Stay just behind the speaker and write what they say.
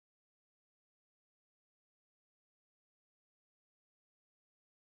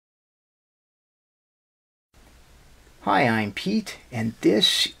Hi, I'm Pete, and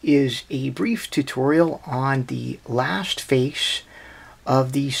this is a brief tutorial on the last face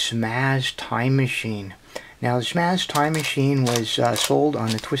of the Smaz Time Machine. Now, the Smaz Time Machine was sold on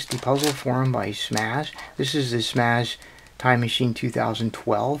the TwistyPuzzle forum by Smaz. This is the Smaz Time Machine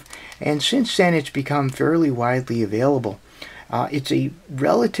 2012, and since then it's become fairly widely available. It's a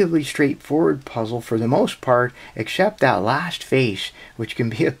relatively straightforward puzzle for the most part, except that last face, which can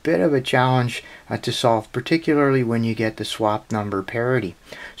be a bit of a challenge to solve, particularly when you get the swap number parity.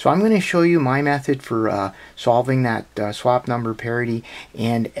 So I'm going to show you my method for solving that swap number parity,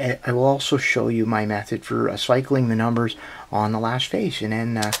 and I will also show you my method for cycling the numbers on the last face, and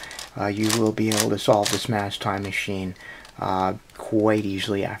then you will be able to solve the Smaz Time Machine quite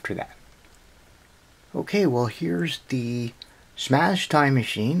easily after that. Okay, well, here's the Smaz Time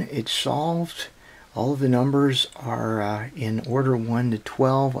Machine. It's solved. All of the numbers are in order 1 to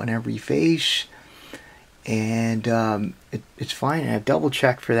 12 on every face, and it's fine. And I've double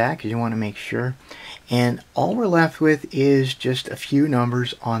checked for that because you want to make sure. And all we're left with is just a few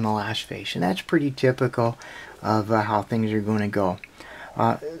numbers on the last face, and that's pretty typical of how things are going to go.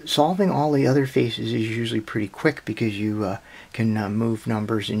 Solving all the other faces is usually pretty quick because you can move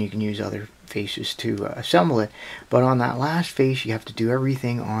numbers and you can use other faces to assemble it. But on that last face, you have to do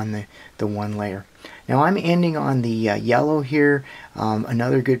everything on the one layer. Now I'm ending on the yellow here.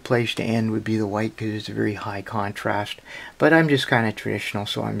 Another good place to end would be the white because it's a very high contrast. But I'm just kind of traditional,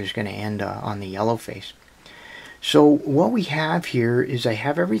 so I'm just going to end on the yellow face. So what we have here is I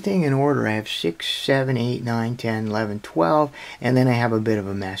have everything in order. I have 6, 7, 8, 9, 10, 11, 12, and then I have a bit of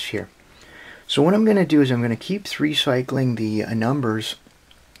a mess here. So what I'm going to do is I'm going to keep recycling the numbers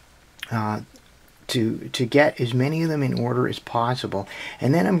to get as many of them in order as possible,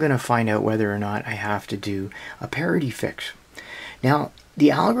 and then I'm going to find out whether or not I have to do a parity fix. Now, the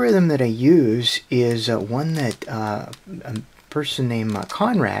algorithm that I use is one that person named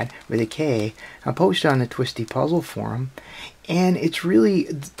Konrad with a K posted on the TwistyPuzzle forum, and it's really,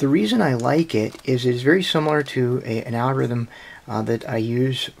 the reason I like it is it's very similar to an algorithm that I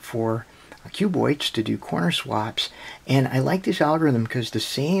use for cuboids to do corner swaps, and I like this algorithm because the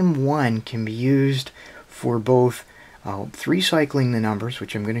same one can be used for both recycling the numbers,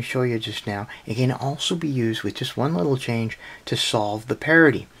 which I'm going to show you just now. It can also be used with just one little change to solve the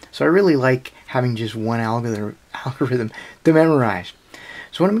parity. So I really like having just one algorithm to memorize.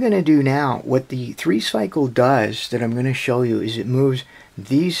 So what I'm going to do now, what the 3-cycle does that I'm going to show you is it moves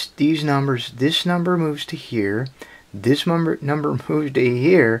these numbers. This number moves to here, this number moves to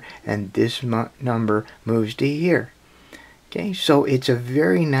here, and this number moves to here. Okay, so it's a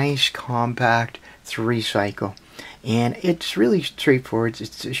very nice compact 3-cycle. And it's really straightforward.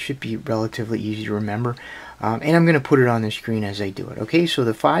 It should be relatively easy to remember. And I'm going to put it on the screen as I do it. Okay, so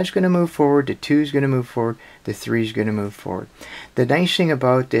the 5 is going to move forward, the 2 is going to move forward, the 3 is going to move forward. The nice thing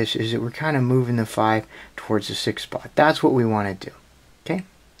about this is that we're kind of moving the 5 towards the 6 spot. That's what we want to do. Okay,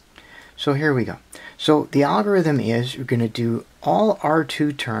 so here we go. So the algorithm is we're going to do all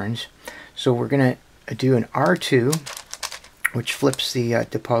R2 turns. So we're going to do an R2, which flips the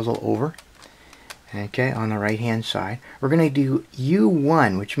puzzle over. Okay, on the right hand side. We're going to do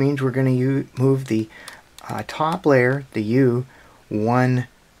U1, which means we're going to move the top layer, the U, 1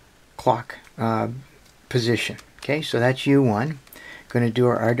 clock position. Okay, so that's U1. Going to do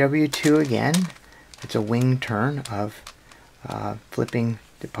our RW2 again. It's a wing turn of flipping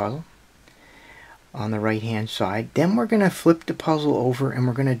the puzzle on the right hand side. Then we're going to flip the puzzle over and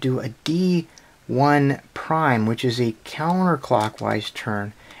we're going to do a D1 prime, which is a counterclockwise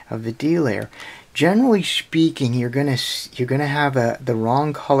turn of the D layer. Generally speaking, you're gonna have the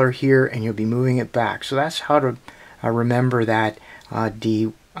wrong color here, and you'll be moving it back. So that's how to remember that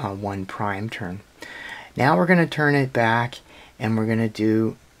D1 prime turn. Now we're going to turn it back, and we're going to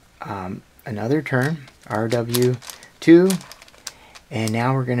do another turn, RW2, and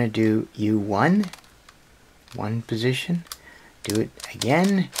now we're going to do U1, 1 position, do it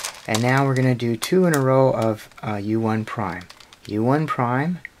again, and now we're going to do 2 in a row of U1 prime. U1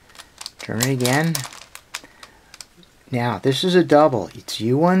 prime, turn it again. Now this is a double. It's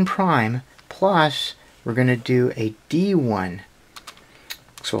U1 prime plus we're going to do a D1.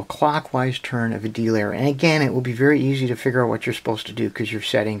 So a clockwise turn of a D layer. And again, it will be very easy to figure out what you're supposed to do because you're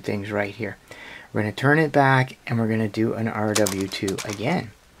setting things right here. We're going to turn it back and we're going to do an RW2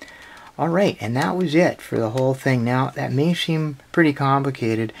 again. Alright, and that was it for the whole thing. Now that may seem pretty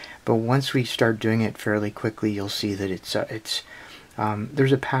complicated, but once we start doing it fairly quickly, you'll see that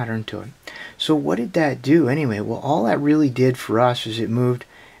there's a pattern to it. So what did that do anyway? Well, all that really did for us is it moved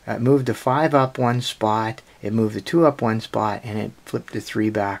the 5 up 1 spot, it moved the 2 up 1 spot, and it flipped the 3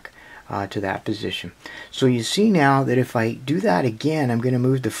 back to that position. So you see now that if I do that again, I'm going to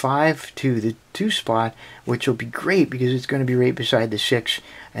move the 5 to the 2 spot, which will be great because it's going to be right beside the 6,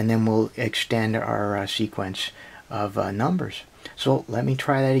 and then we'll extend our sequence of numbers. So let me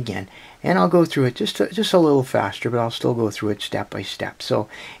try that again, and I'll go through it just a little faster, but I'll still go through it step by step. So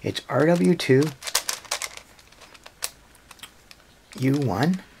it's RW2,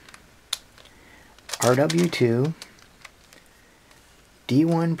 U1, RW2,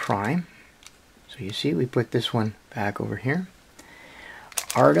 D1 prime. So you see we put this one back over here.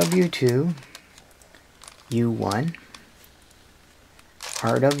 RW2, U1,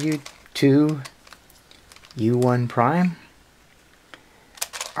 RW2, U1 prime,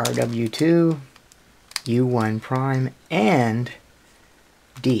 RW2, U1 prime, and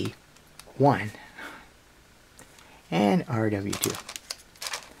D1, and RW2.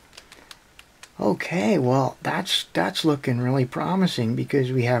 Okay, well, that's looking really promising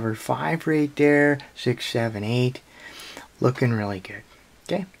because we have our 5 right there, 6, 7, 8, looking really good.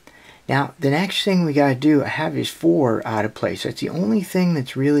 Okay, now the next thing we got to do, I have is 4 out of place. That's the only thing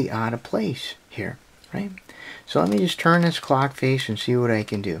that's really out of place here, right? So let me just turn this clock face and see what I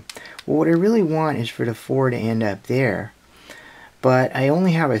can do. Well, what I really want is for the 4 to end up there, but I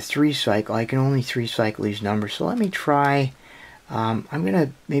only have a 3 cycle. I can only 3 cycle these numbers. So let me try. I'm going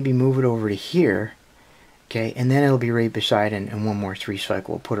to maybe move it over to here, okay, and then it'll be right beside, and one more 3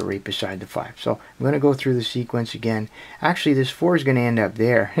 cycle, we'll put it right beside the 5. So I'm going to go through the sequence again. Actually, this 4 is going to end up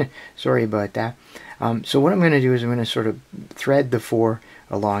there. Sorry about that. So what I'm going to do is I'm going to sort of thread the 4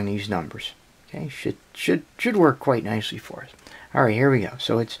 along these numbers. Okay, should work quite nicely for us. All right, here we go.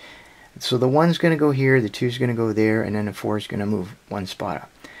 So the 1's going to go here, the 2's going to go there, and then the 4 is going to move 1 spot up.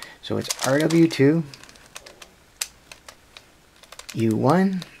 So it's RW2,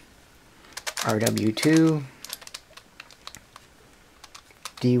 U1, RW2,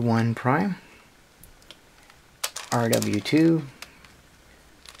 D1 prime, RW2,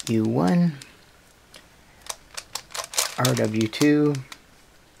 U1, RW2,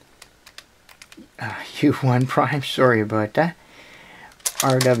 U1 prime, sorry about that,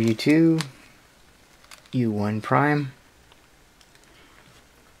 RW2, U1 prime,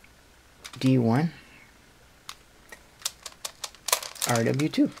 D1,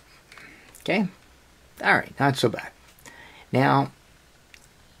 RW2. Okay, all right, not so bad. Now,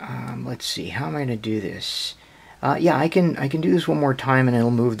 let's see, how am I going to do this? Yeah, I can do this one more time, and it'll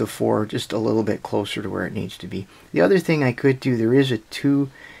move the 4 just a little bit closer to where it needs to be. The other thing I could do, there is a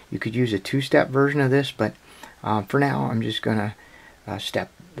 2. You could use a 2-step version of this, but for now, I'm just going to step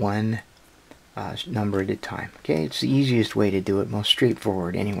 1 number at a time. Okay, it's the easiest way to do it, most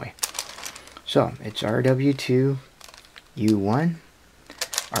straightforward anyway. So it's RW2, U1,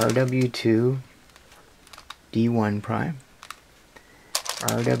 RW2, D1 prime,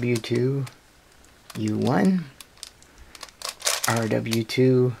 RW2, U1,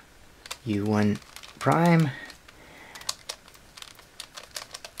 RW2, U1 prime.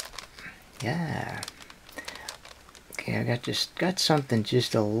 Yeah. Okay, I got something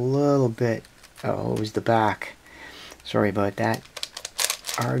just a little bit. Oh, it was the back. Sorry about that.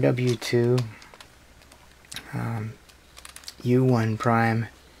 RW2, U1 prime,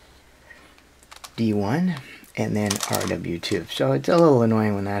 D1, and then RW2. So it's a little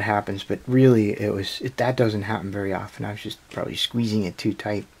annoying when that happens, but really that doesn't happen very often. I was just probably squeezing it too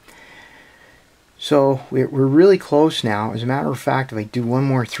tight. So we're really close now. As a matter of fact, if I do one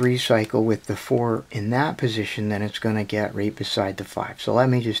more 3 cycle with the 4 in that position, then it's going to get right beside the 5. So let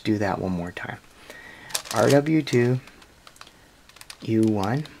me just do that one more time. RW2,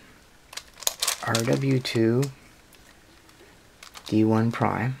 U1, RW2, D1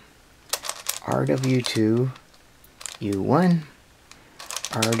 prime, RW2, U1,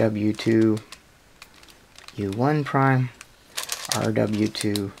 RW2, U1 prime,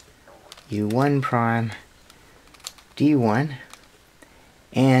 RW2, U1 prime, D1,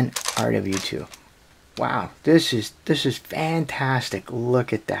 and RW2. Wow, this is fantastic.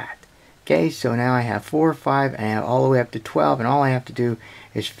 Look at that. Okay, so now I have 4, 5, and I have all the way up to 12, and all I have to do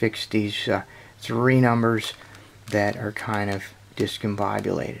is fix these 3 numbers that are kind of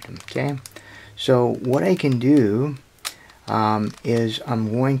discombobulated. Okay, so what I can do is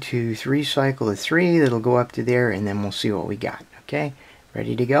I'm going to 3 cycle the 3, that'll go up to there, and then we'll see what we got. Okay,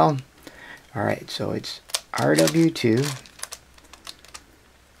 ready to go? Alright, so it's RW2,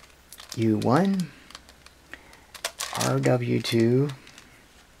 U1, RW2,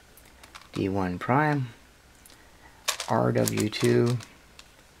 D1 prime, RW2,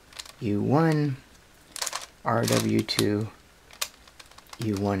 U1, RW2,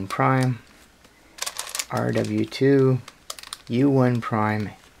 U1 prime, RW2, U1 prime,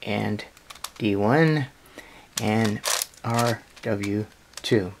 and D1 and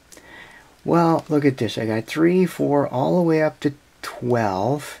RW2. Well, look at this. I got 3, 4, all the way up to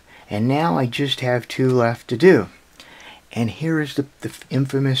 12, and now I just have 2 left to do. And here is the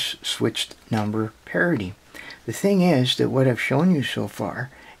infamous switched number parity. The thing is that what I've shown you so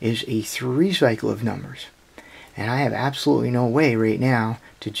far is a 3 cycle of numbers. And I have absolutely no way right now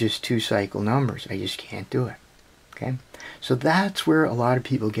to just 2 cycle numbers. I just can't do it. Okay? So that's where a lot of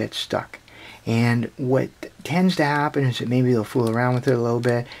people get stuck. And what tends to happen is that maybe they'll fool around with it a little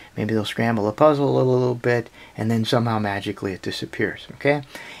bit, maybe they'll scramble a puzzle a little bit, and then somehow magically it disappears, okay?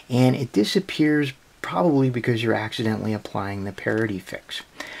 And it disappears probably because you're accidentally applying the parity fix.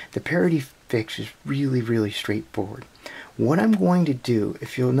 The parity fix is really, really straightforward. What I'm going to do,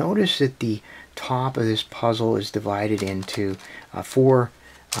 if you'll notice that the top of this puzzle is divided into 4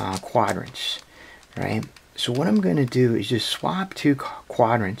 quadrants, right? So what I'm going to do is just swap 2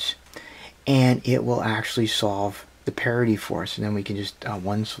 quadrants, and it will actually solve the parity for us, and then we can just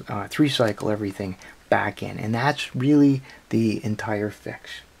 3 cycle everything back in, and that's really the entire fix.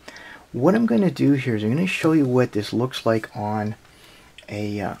 What I'm going to do here is I'm going to show you what this looks like on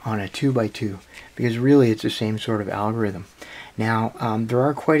a 2x2, because really it's the same sort of algorithm. Now there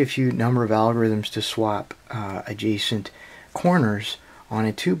are quite a few number of algorithms to swap adjacent corners on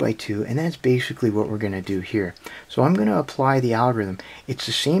a 2x2, and that's basically what we're going to do here. So I'm going to apply the algorithm. It's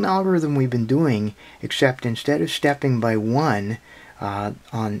the same algorithm we've been doing, except instead of stepping by 1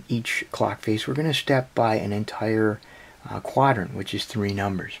 on each clock face, we're going to step by an entire quadrant, which is 3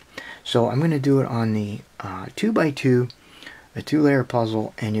 numbers. So I'm going to do it on the 2x2, a 2-layer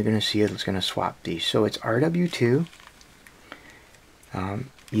puzzle, and you're going to see it's going to swap these. So it's RW2,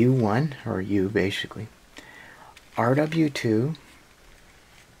 U1, or U basically, RW2,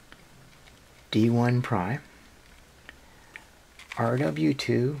 D1 prime,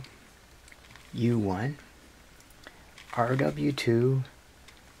 RW2, U1, RW2,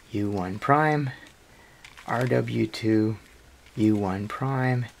 U1 prime, RW2, U1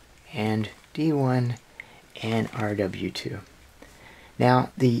 prime, and D1 and RW2.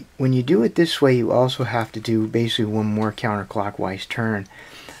 Now, when you do it this way, you also have to do basically one more counterclockwise turn.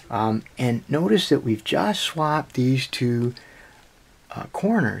 And notice that we've just swapped these 2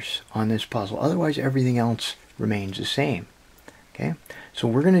 corners on this puzzle. Otherwise, everything else remains the same. Okay, so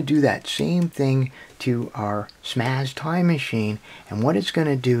we're going to do that same thing to our Smaz Time Machine, and what it's going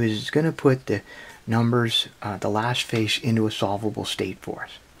to do is it's going to put the numbers, the last face, into a solvable state for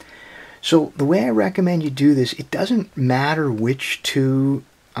us. So the way I recommend you do this, it doesn't matter which 2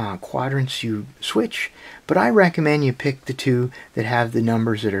 quadrants you switch, but I recommend you pick the 2 that have the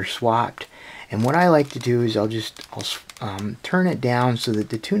numbers that are swapped. And what I like to do is I'll turn it down so that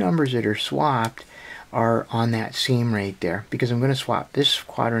the 2 numbers that are swapped are on that seam right there, because I'm going to swap this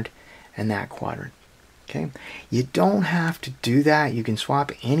quadrant and that quadrant. Okay, you don't have to do that. You can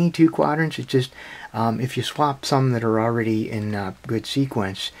swap any 2 quadrants. It's just if you swap some that are already in good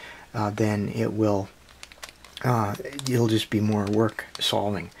sequence, then it'll just be more work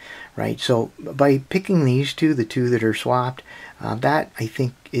solving, right? So by picking these 2, the 2 that are swapped, that I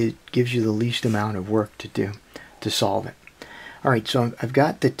think it gives you the least amount of work to do to solve it. Alright, so I've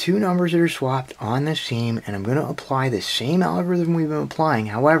got the 2 numbers that are swapped on the seam, and I'm going to apply the same algorithm we've been applying.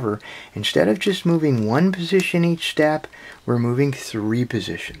 However, instead of just moving 1 position each step, we're moving 3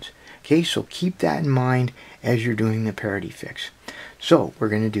 positions. Okay, so keep that in mind as you're doing the parity fix. So we're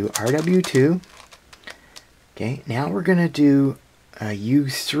going to do RW2. Okay, now we're going to do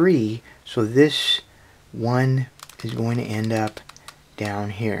U3, so this one is going to end up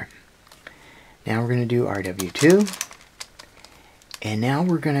down here. Now we're going to do RW2. And now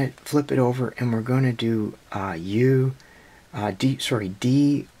we're going to flip it over, and we're going to do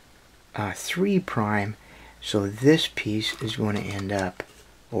D3 prime. So this piece is going to end up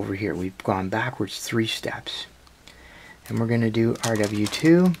over here. We've gone backwards 3 steps. And we're going to do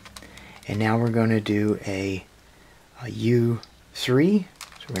RW2, and now we're going to do a U3. So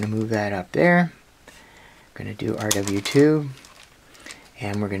we're going to move that up there. We're going to do RW2,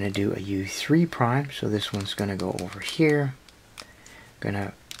 and we're going to do a U3 prime. So this one's going to go over here.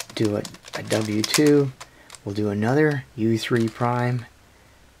 Gonna do a W2, we'll do another U3 prime,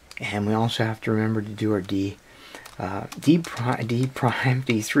 and we also have to remember to do our D3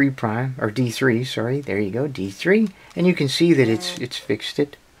 prime, or D3, sorry, there you go, D3, and you can see that it's fixed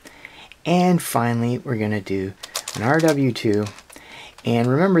it. And finally, we're gonna do an RW2, and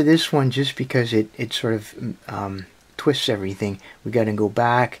remember this one, just because it sort of twists everything, we gotta go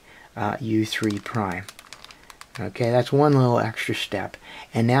back U3 prime. Okay, that's one little extra step.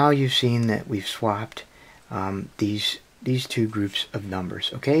 And now you've seen that we've swapped these these two groups of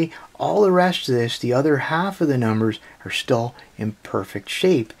numbers, okay? All the rest of this, the other half of the numbers, are still in perfect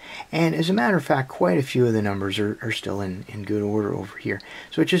shape. And as a matter of fact, quite a few of the numbers are still in good order over here.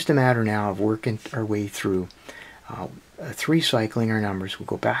 So it's just a matter now of working our way through three cycling our numbers. We'll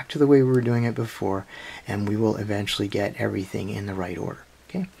go back to the way we were doing it before, and we will eventually get everything in the right order,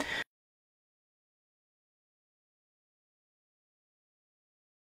 okay?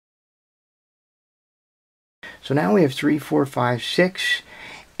 So now we have 3, 4, 5, 6,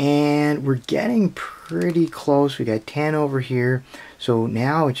 and we're getting pretty close. We got 10 over here. So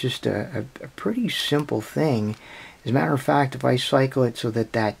now it's just a pretty simple thing. As a matter of fact, if I cycle it so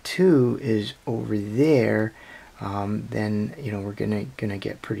that that 2 is over there, then we're gonna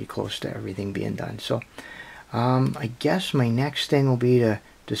get pretty close to everything being done. So I guess my next thing will be to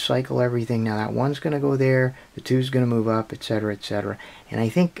cycle everything. Now that 1's going to go there, the 2's going to move up, etc., etc. And I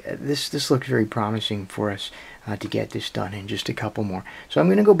think this looks very promising for us to get this done in just a couple more. So I'm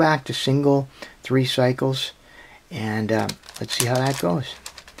going to go back to single 3 cycles, and let's see how that goes.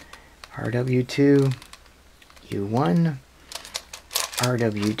 RW2, U1,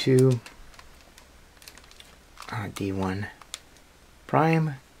 RW2, D1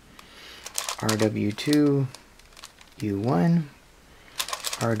 prime, RW2, U1,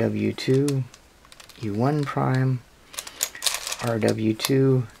 RW2, U1 prime,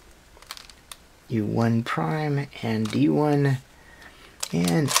 RW2, U1 prime, and D1,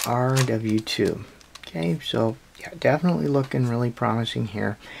 and RW2. Okay, so yeah, definitely looking really promising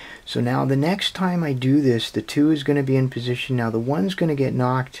here. So now the next time I do this, the 2 is going to be in position. Now the 1's going to get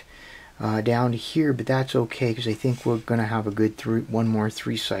knocked down to here, but that's okay because I think we're going to have a good one more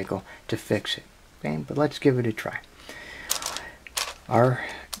 3 cycle to fix it. Okay, but let's give it a try.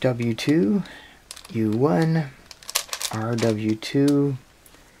 RW2, U1, RW2,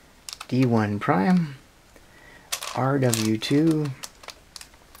 D1 prime, RW2,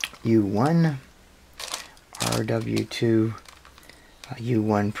 U1, RW2,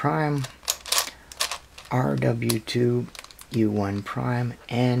 U1 prime, RW2, U1 prime,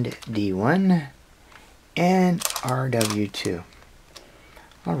 and D1, and RW2.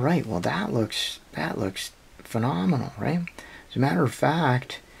 All right, well that looks phenomenal, right? As a matter of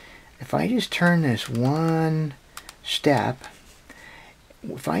fact, if I just turn this one step,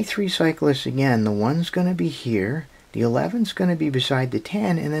 if I 3 cycle this again, the 1's going to be here, the 11's going to be beside the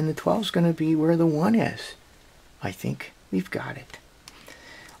 10, and then the 12's going to be where the 1 is. I think we've got it.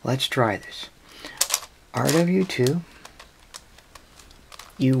 Let's try this. RW2,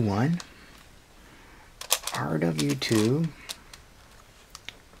 U1, RW2,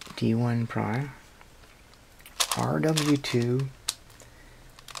 D1 prime, RW2,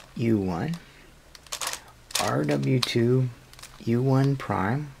 U1, RW2, U1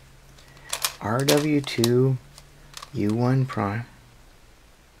 prime, RW2, U1 prime,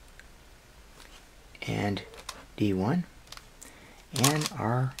 and D1, and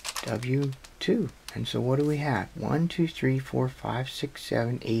RW2. And so what do we have? 1, 2, 3, 4, 5, 6,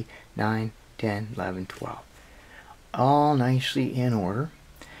 7, 8, 9, 10, 11, 12. All nicely in order.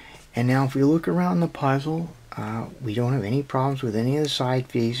 And now if we look around the puzzle, we don't have any problems with any of the side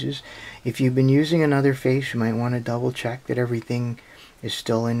faces. If you've been using another face, you might want to double check that everything is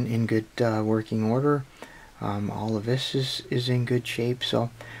still in good working order. All of this is in good shape, so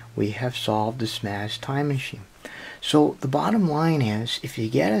we have solved the Smaz Time Machine. So the bottom line is, if you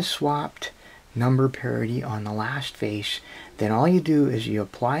get a swapped number parity on the last face, then all you do is you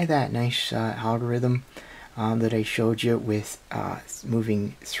apply that nice algorithm that I showed you with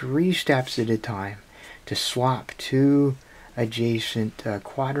moving 3 steps at a time to swap 2 adjacent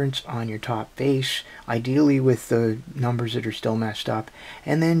quadrants on your top face, ideally with the numbers that are still messed up,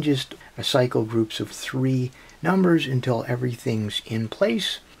 and then just cycle groups of 3 numbers until everything's in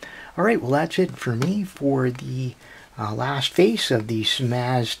place. Alright, well that's it for me for the last face of the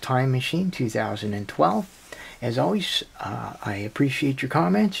Smaz Time Machine 2012. As always, I appreciate your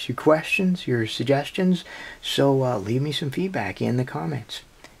comments, your questions, your suggestions, so leave me some feedback in the comments.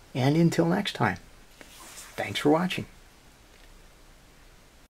 And until next time, thanks for watching.